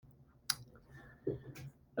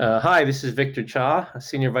Hi, this is Victor Cha, a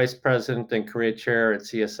Senior Vice President and Korea Chair at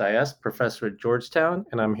CSIS, Professor at Georgetown,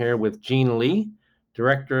 and I'm here with Jean Lee,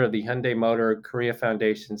 Director of the Hyundai Motor Korea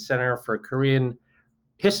Foundation Center for Korean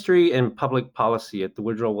History and Public Policy at the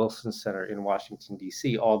Woodrow Wilson Center in Washington,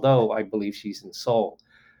 D.C., although I believe she's in Seoul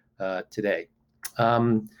today.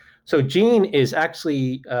 So Jean is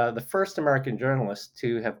actually the first American journalist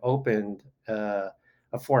to have opened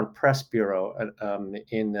a foreign press bureau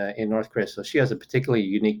in North Korea. So she has a particularly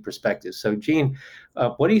unique perspective. So Jean,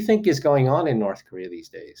 what do you think is going on in North Korea these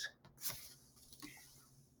days?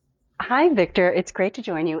 Hi, Victor. It's great to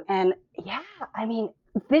join you. And yeah, I mean,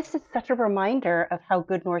 this is such a reminder of how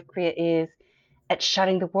good North Korea is at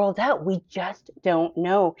shutting the world out. We just don't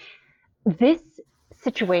know. This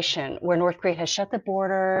situation where North Korea has shut the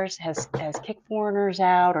borders, has kicked foreigners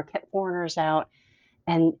out or kept foreigners out,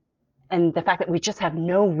 and and the fact that we just have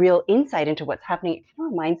no real insight into what's happening, it kind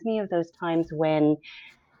of reminds me of those times when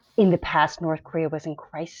in the past North Korea was in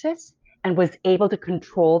crisis and was able to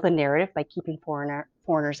control the narrative by keeping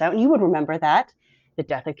foreigners out. And you would remember that the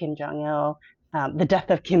death of Kim Jong Il, the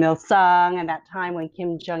death of Kim Il Sung, and that time when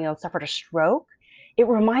Kim Jong Il suffered a stroke. It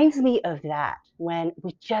reminds me of that when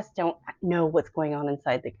we just don't know what's going on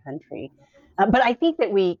inside the country. But I think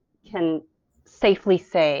that we can safely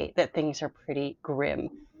say that things are pretty grim.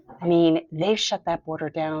 I mean, they've shut that border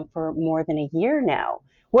down for more than a year now.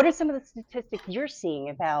 What are some of the statistics you're seeing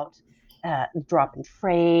about drop in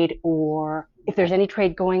trade or if there's any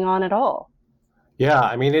trade going on at all? Yeah,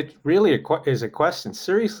 I mean, it really is a question,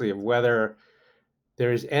 seriously, of whether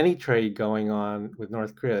there is any trade going on with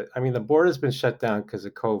North Korea. I mean, the border's been shut down because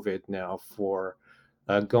of COVID now for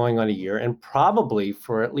going on a year, and probably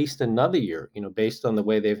for at least another year, based on the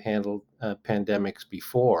way they've handled pandemics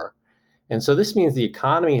before. And so this means the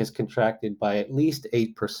economy has contracted by at least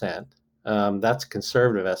 8%. That's a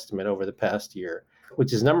conservative estimate over the past year,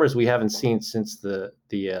 which is numbers we haven't seen since the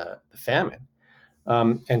famine.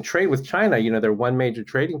 And trade with China, their one major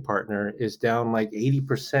trading partner, is down like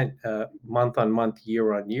 80% month on month,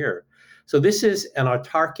 year on year. So this is an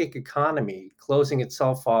autarkic economy closing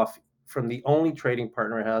itself off from the only trading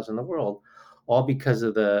partner it has in the world, all because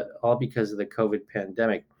of the COVID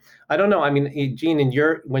pandemic. I don't know. I mean, Gene,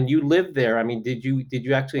 when you lived there, I mean, did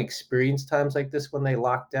you actually experience times like this when they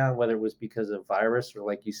locked down, whether it was because of virus or,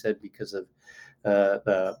 like you said, because of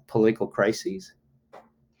the political crises?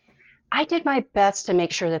 I did my best to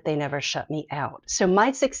make sure that they never shut me out. So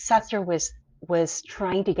my successor was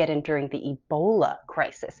trying to get in during the Ebola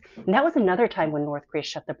crisis. And that was another time when North Korea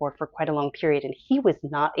shut the border for quite a long period and he was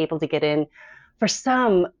not able to get in for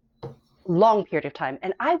some long period of time.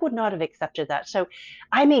 And I would not have accepted that. So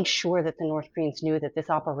I made sure that the North Koreans knew that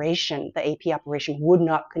this operation, the AP operation, would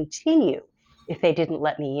not continue if they didn't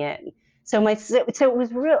let me in. So it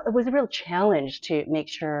was a real challenge to make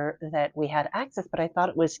sure that we had access, but I thought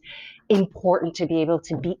it was important to be able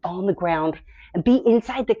to be on the ground and be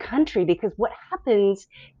inside the country because what happens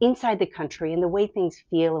inside the country and the way things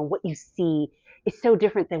feel and what you see is so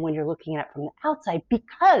different than when you're looking at it from the outside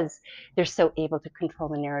because they're so able to control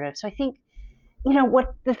the narrative. So I think,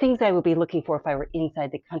 what the things I would be looking for if I were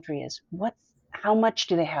inside the country is how much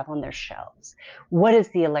do they have on their shelves? What is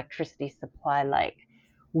the electricity supply like?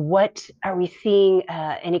 What are we seeing?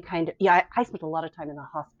 Any kind of, yeah, I spent a lot of time in the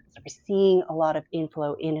hospitals. We're seeing a lot of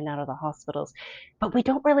inflow in and out of the hospitals, but we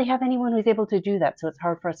don't really have anyone who's able to do that. So it's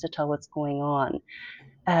hard for us to tell what's going on.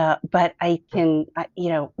 But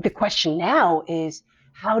the question now is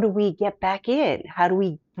how do we get back in? How do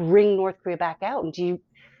we bring North Korea back out? And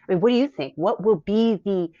what do you think? What will be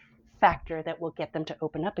the factor that will get them to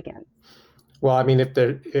open up again? Well, I mean, if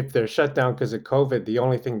they're shut down because of COVID, the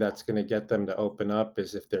only thing that's going to get them to open up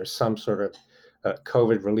is if there's some sort of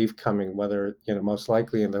COVID relief coming, whether most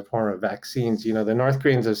likely in the form of vaccines. The North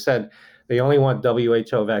Koreans have said they only want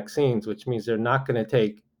WHO vaccines, which means they're not going to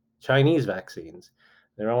take Chinese vaccines.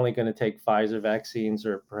 They're only going to take Pfizer vaccines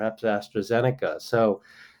or perhaps AstraZeneca. So,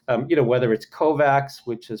 whether it's COVAX,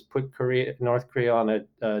 which has put North Korea on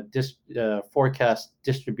a forecast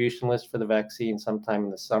distribution list for the vaccine sometime in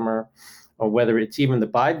the summer, or whether it's even the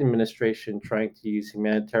Biden administration trying to use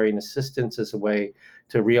humanitarian assistance as a way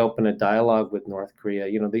to reopen a dialogue with North Korea.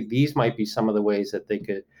 These might be some of the ways that they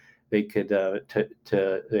could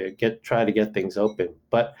try to get things open.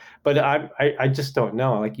 But I just don't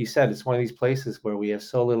know. Like you said, it's one of these places where we have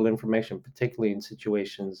so little information, particularly in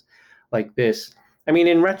situations like this. I mean,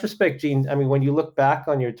 in retrospect, Gene, I mean, when you look back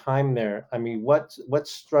on your time there, I mean, what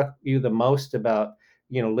struck you the most about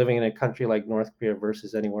living in a country like North Korea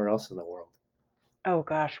versus anywhere else in the world? Oh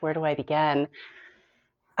gosh, where do I begin?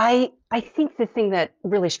 I think the thing that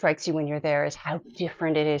really strikes you when you're there is how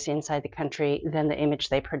different it is inside the country than the image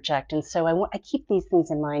they project, and so I keep these things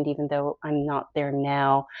in mind even though I'm not there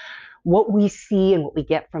now. What we see and what we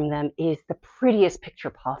get from them is the prettiest picture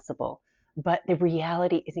possible, but the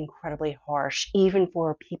reality is incredibly harsh, even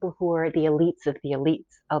for people who are the elites of the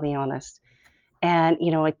elites, I'll be honest. And,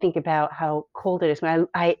 I think about how cold it is. When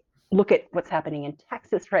I look at what's happening in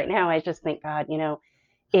Texas right now, I just think, God,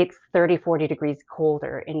 it's 30, 40 degrees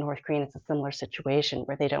colder in North Korea, and it's a similar situation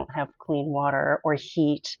where they don't have clean water or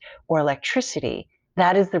heat or electricity.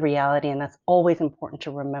 That is the reality, and that's always important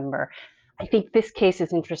to remember. I think this case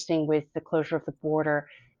is interesting with the closure of the border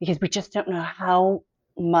because we just don't know how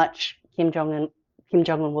much Kim Jong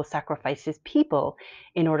Un will sacrifice his people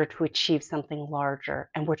in order to achieve something larger,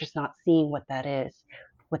 and we're just not seeing what that is,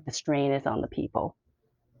 what the strain is on the people.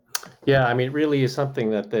 Yeah, I mean, it really is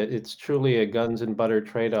something that it's truly a guns and butter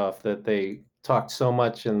trade-off that they talked so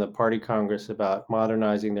much in the Party Congress about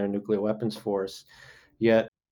modernizing their nuclear weapons force, yet